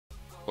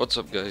What's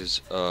up,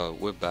 guys?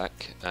 We're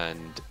back,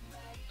 and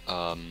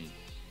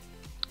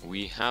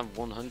we have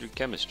 100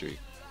 chemistry.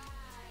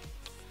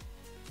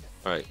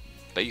 Alright,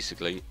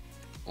 basically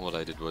what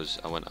I did was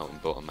I went out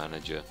and bought a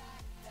manager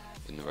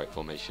in the right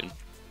formation,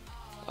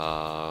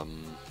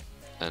 and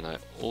I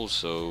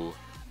also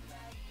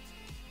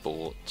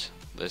bought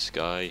this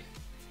guy,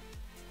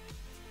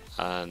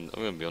 and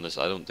I'm gonna be honest,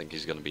 I don't think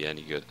he's gonna be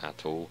any good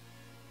at all,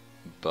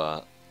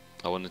 but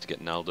I wanted to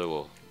get Naldo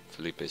or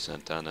Felipe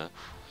Santana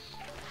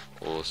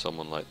or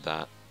someone like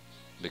that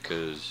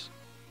because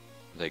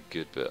they're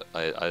good, but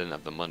I didn't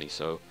have the money,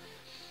 so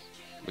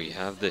we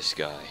have this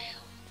guy,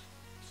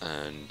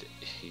 and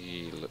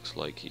he looks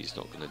like he's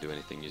not going to do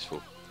anything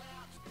useful.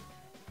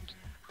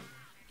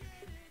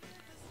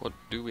 What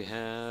do we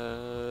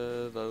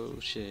have? Oh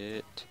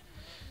shit,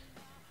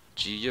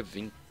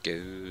 Giovinco.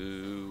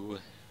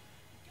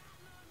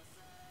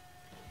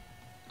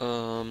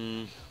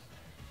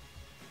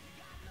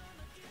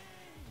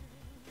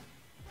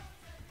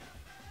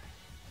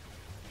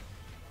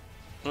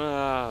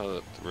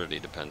 It really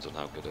depends on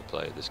how good a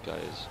player this guy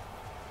is.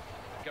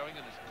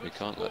 We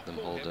can't let them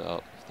hold it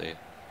up if they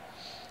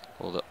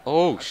hold it.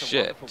 Oh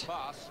shit!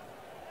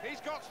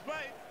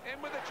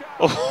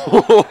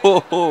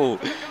 Oh,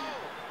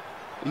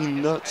 he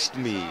nutsed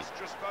me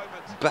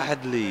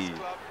badly.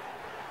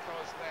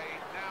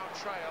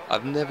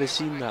 I've never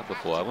seen that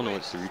before. I want to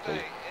watch the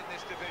replay.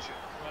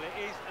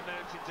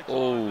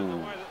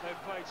 Oh,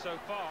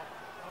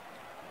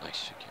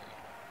 nice Shaqiri.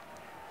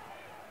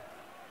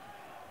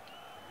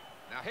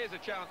 Now here's a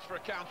chance for a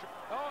counter.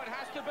 Oh, it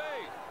has to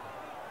be.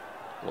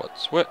 What?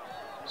 Sweat?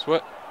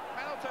 Sweat?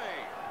 Penalty.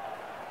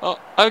 Oh,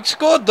 I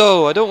scored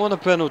though. I don't want a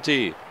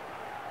penalty.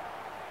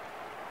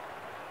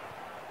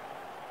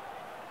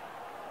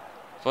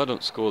 If I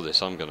don't score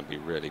this, I'm gonna be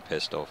really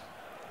pissed off.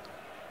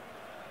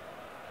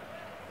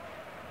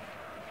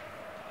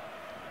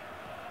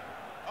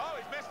 Oh,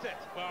 he's missed it.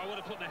 Well, I would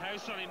have put the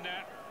house on him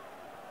there.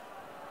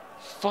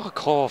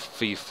 Fuck off,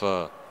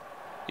 FIFA.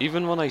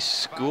 Even when I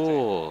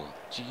score,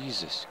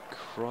 Jesus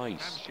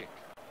Christ.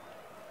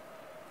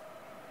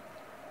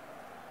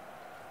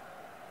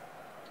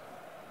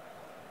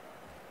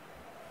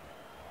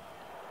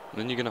 And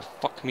then you're gonna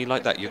fuck me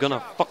like that. You're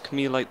gonna fuck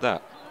me like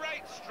that.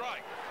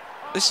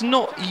 It's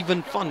not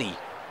even funny.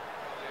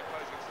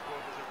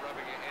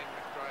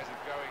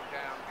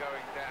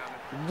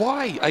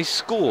 Why? I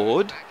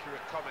scored.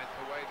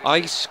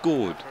 I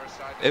scored.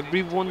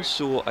 Everyone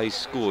saw I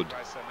scored.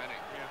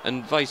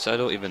 And Wycombe, I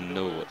don't even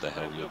know what the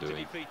hell you're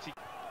doing.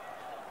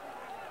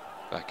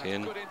 Back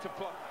in.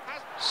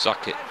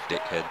 Suck it,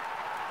 dickhead.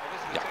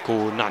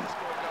 Yakunan.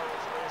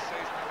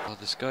 Oh,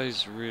 this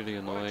guy's really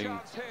annoying.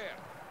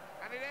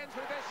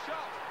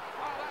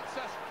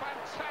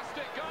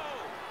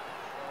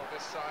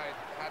 This side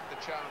had the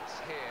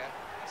chance here.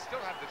 Still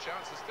had the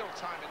chance. There's still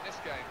time in this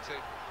game to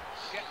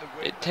get the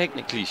win. It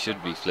technically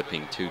should be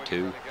flipping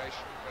 2-2.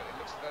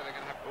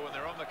 Oh, and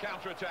they're on the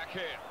counter-attack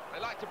here. They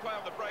like to play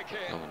on the break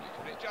here,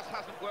 but it just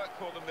hasn't worked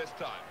for them this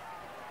time.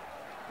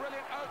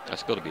 Brilliant opening.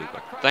 That's got to be a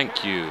goal.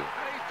 Thank you.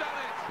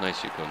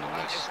 Nice, Wycombe.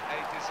 Nice.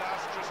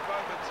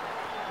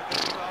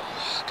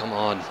 Come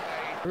on.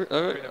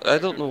 I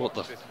don't know what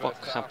the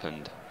fuck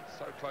happened.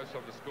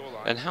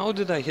 And how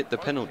did I hit the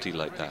penalty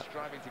like that?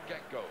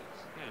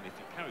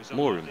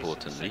 More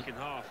importantly.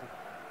 Well,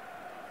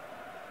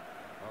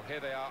 here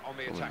they are on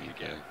the attack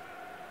again.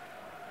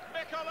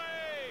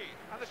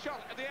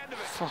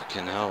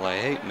 Fucking hell, I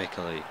hate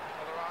Mikali.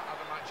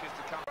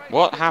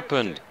 What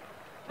happened?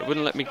 It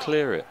wouldn't let me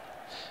clear it.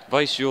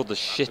 Wycombe, you're the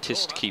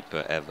shittest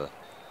keeper ever.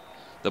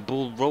 The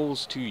ball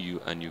rolls to you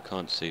and you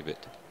can't save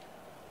it.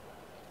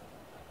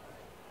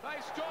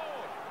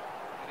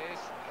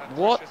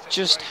 What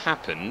just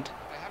happened?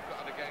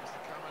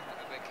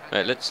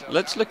 Right,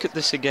 let's look at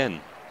this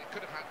again. It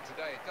could have happened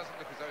today. It doesn't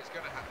look as though it's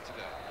going to happen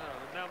today.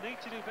 They'll need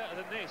to do better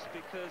than this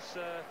because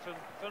from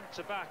front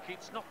to back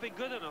it's not been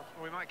good enough.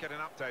 Well, we might get an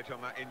update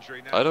on that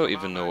injury now. I don't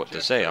even know what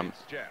to say.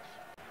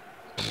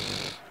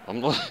 I'm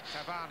not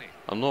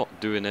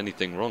doing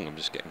anything wrong. I'm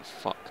just getting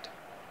fucked.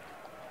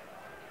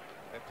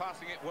 They're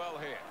passing it well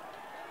here.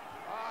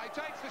 He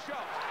takes the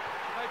shot.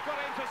 They've got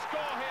him to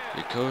score here.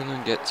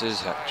 Wycombe gets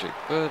his hat-trick,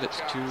 but it's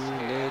too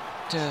late.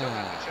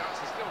 There's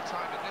still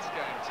time in this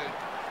game to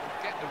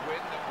get the win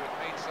that would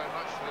mean so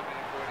much to them in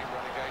avoiding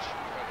relegation.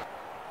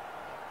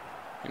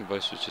 I think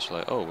Wycombe was just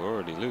like, oh, we're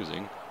already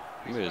losing.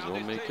 We may as well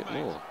make it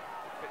more.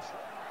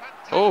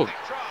 Oh!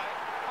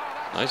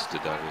 Nice to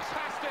David.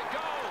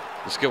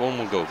 Let's get one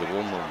more goal. Get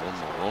one more.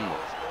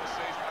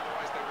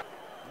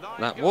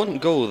 That one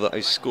goal that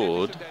I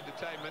scored,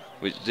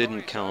 which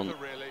didn't count,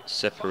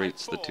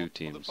 separates the two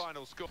teams.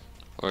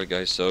 Alright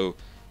guys, so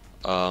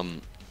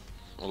all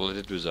I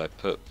did was I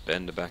put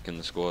Bender back in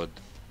the squad,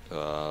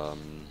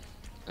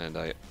 and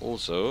I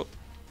also,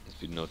 if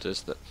you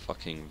noticed, that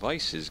fucking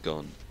Wycombe is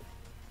gone,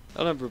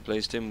 and I've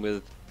replaced him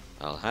with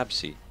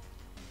Al-Habsi.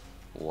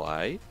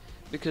 Why?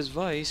 Because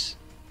Wycombe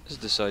has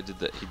decided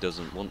that he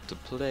doesn't want to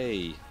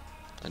play,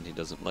 and he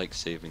doesn't like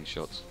saving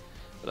shots.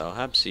 But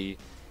Al-Habsi,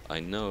 I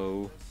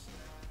know,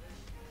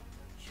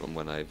 from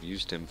when I've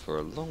used him for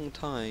a long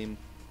time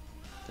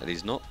that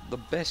he's not the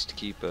best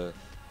keeper,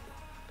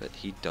 but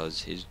he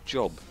does his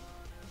job.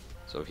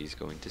 So he's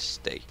going to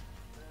stay.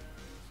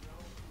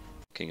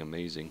 Fucking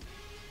amazing.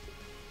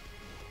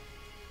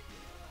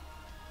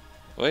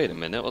 Wait a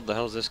minute, what the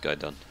hell's this guy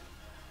done?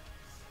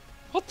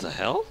 What the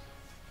hell?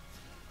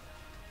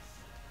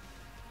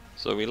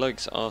 So he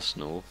likes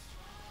Arsenal,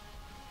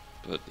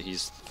 but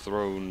he's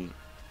thrown...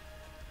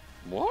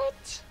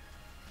 What?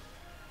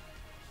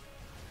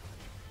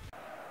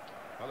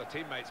 Well, the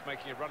teammate's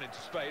making a run into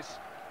space.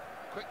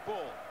 Quick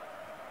ball.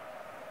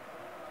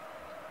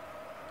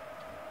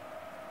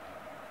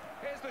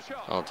 Here's the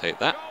shot. I'll take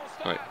that.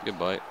 Alright,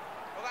 goodbye.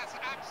 Well, that's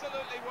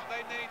absolutely what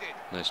they needed.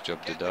 Nice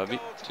job to Derby.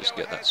 Just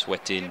get that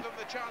sweat in. Give them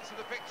the chance of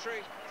the victory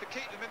to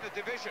keep them in the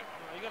division.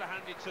 Well, you got to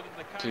hand it to them.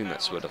 They Clean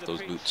that sweat off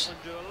those boots.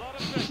 Under a lot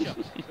of pressure,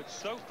 but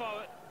so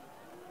far,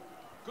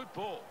 good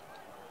ball.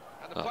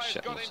 And the Oh player's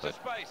shit, I'm got into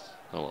offside. space.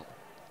 Oh well.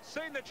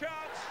 Seen the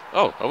chance.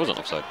 Oh, I wasn't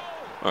offside.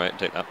 Alright,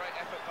 take that. Great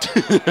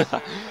effort by the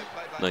players who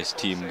played like Nice this all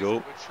team season, goal.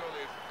 would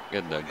surely have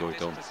Get that, avoided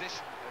Wycombe. this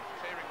position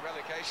of fearing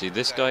relegation See,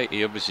 this today. guy,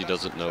 he obviously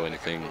doesn't know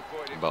anything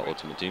about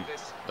Ultimate Team.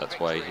 That's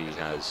why he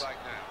has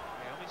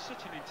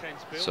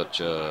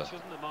such a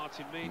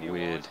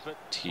weird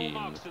team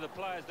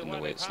in the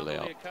way it's laid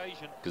out.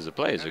 Because the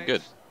players are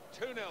good.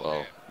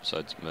 Well,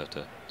 besides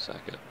Murta,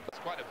 Saka. It's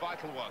quite a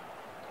vital one.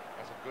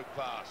 That's a good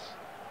pass.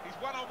 He's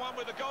one-on-one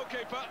with the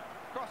goalkeeper.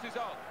 Crosses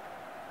on.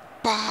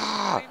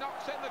 Bah! He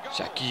knocks in the goal.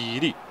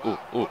 Shaqiri! Wow,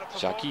 Oh, what a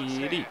performance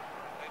Shaqiri! here.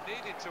 They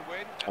needed to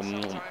win,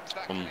 and sometimes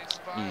that can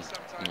inspire,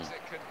 sometimes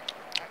it can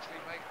actually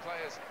make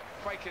players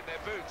quake in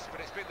their boots, but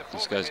it's been the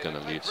This former guy's here gonna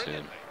that played leave soon.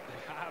 brilliantly.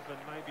 They have, and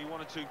maybe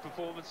one or two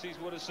performances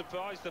would have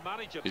surprised the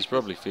manager. He's because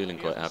probably feeling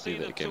he quite hasn't happy seen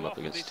that he them came too up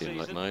often against a this team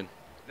like season. mine.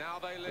 Now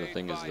they The lead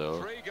thing is by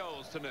though, 3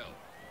 goals to nil.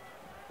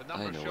 The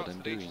number I of know what shots I'm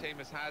that each doing. team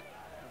has had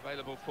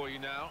available for you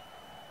now.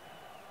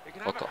 You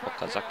can have a Oka crack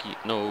here.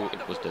 Okazaki. No, it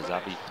was Wonderful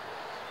Dezabi. finish.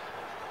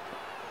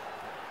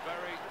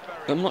 Very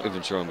I'm not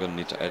even sure I'm going to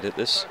need to edit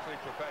this. Totally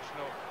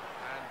professional,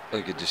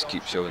 and I could just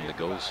keep showing the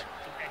goals.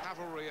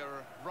 Cavalry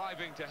are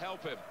arriving to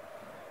help him.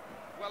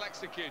 Well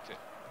executed.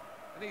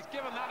 And he's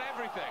given that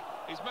everything.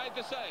 He's made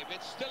the save.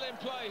 It's still in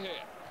play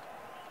here.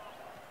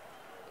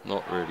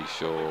 Not really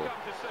sure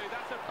Come to see,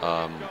 that's a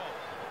brilliant goal.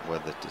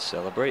 whether to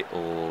celebrate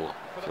or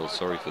For the feel most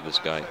sorry part for of the this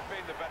match, guy. they've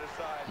been the better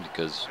side,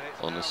 Because and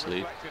it's now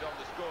honestly, reflected on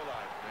the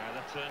scoreline. Yeah,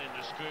 they're turning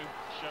the screw,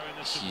 showing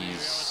the superiority.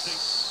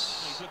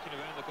 He's looking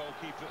around the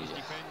goalkeeper, his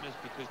defenders,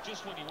 because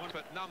just when he wants...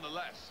 But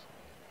nonetheless,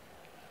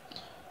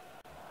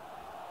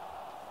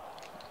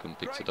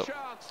 picks great it up,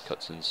 chance.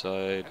 cuts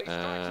inside, And he strikes a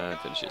and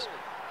goal. finishes.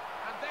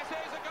 And this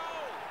is a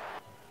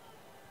goal.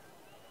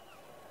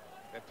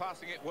 They're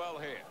passing it well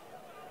here.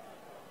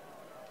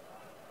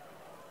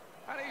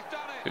 And he's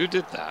done it. Who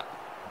did that?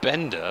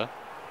 Bender?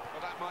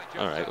 Well, that might just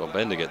Alright, settle well it.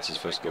 Bender Oh, gets that's his a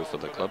first big goal for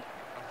the them. club.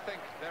 I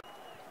think they're...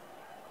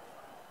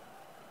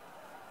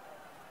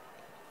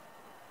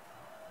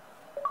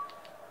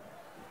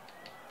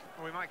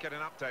 Well, we might get an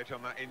update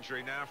on that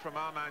injury now from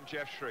our man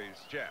Jeff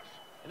Shreves. Jeff.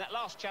 In that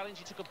last challenge,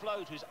 he took a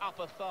blow to his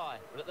upper thigh,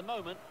 but at the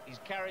moment, he's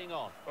carrying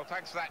on. Well,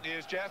 thanks for that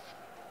news, Jeff.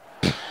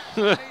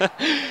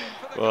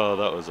 Well,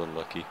 that was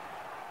unlucky.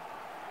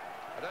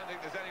 I don't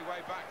think there's any way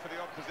back for the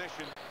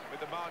opposition with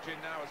the margin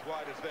now as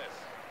wide as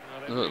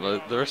this.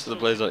 Look, the rest of the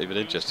players aren't even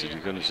interested.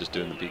 Yukona's just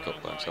doing the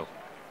peacock by himself.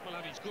 Well,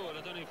 having scored,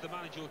 I don't know if the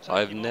manager will take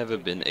I've him never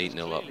off, been because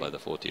 8-0 up by the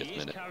clearly 40th he is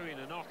minute. carrying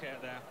a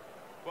knockout there.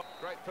 Well,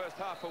 great first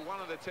half for one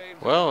of the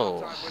teams. Well,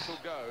 The half-time whistle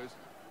goes,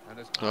 and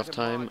there's quite a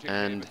half-time margin here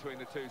and between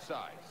the two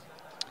sides.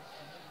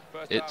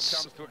 First it's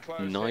half comes to a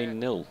close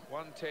 9-0. here.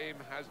 One team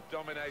has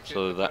dominated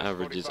So the that first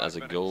averages 45 as a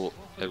minutes. goal Well,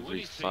 for the every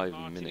winning team, 5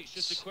 Martin, it's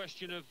just a minutes.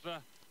 question of,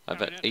 I've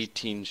carrying had out-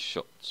 18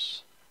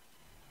 shots.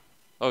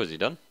 Oh, is he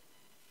done?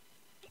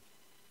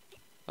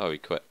 Oh, he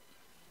quit.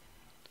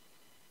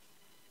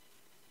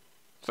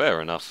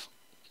 Fair enough.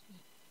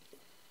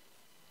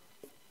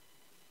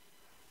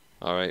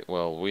 Alright,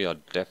 well, we are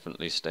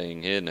definitely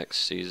staying here next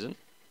season.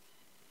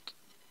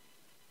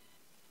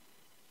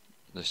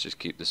 Let's just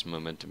keep this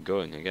momentum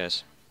going, I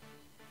guess.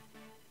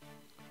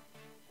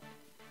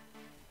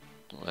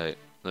 Wait,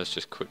 let's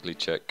just quickly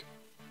check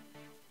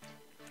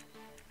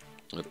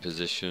the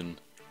position.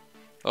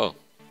 Oh,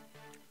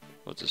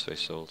 what's his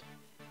face sold?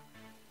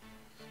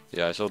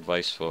 Yeah, I sold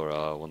Vice for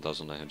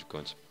 1,900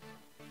 coins.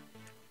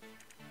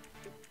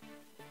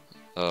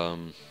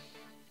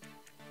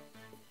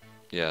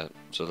 Yeah,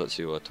 so let's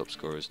see what our top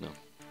scorer is now.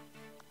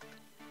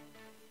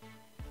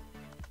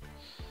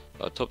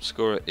 Our top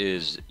scorer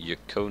is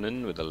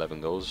Yukonen with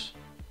 11 goals.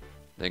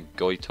 Then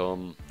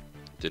Goitom,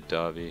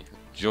 Didavi,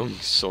 Jung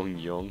Song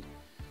Yong,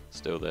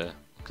 still there,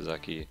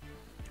 Okazaki,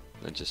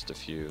 then just a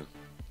few.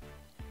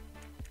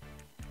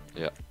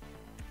 Yeah.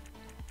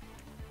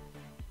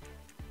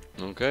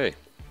 Okay.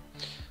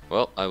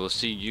 Well, I will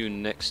see you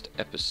next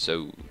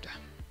episode.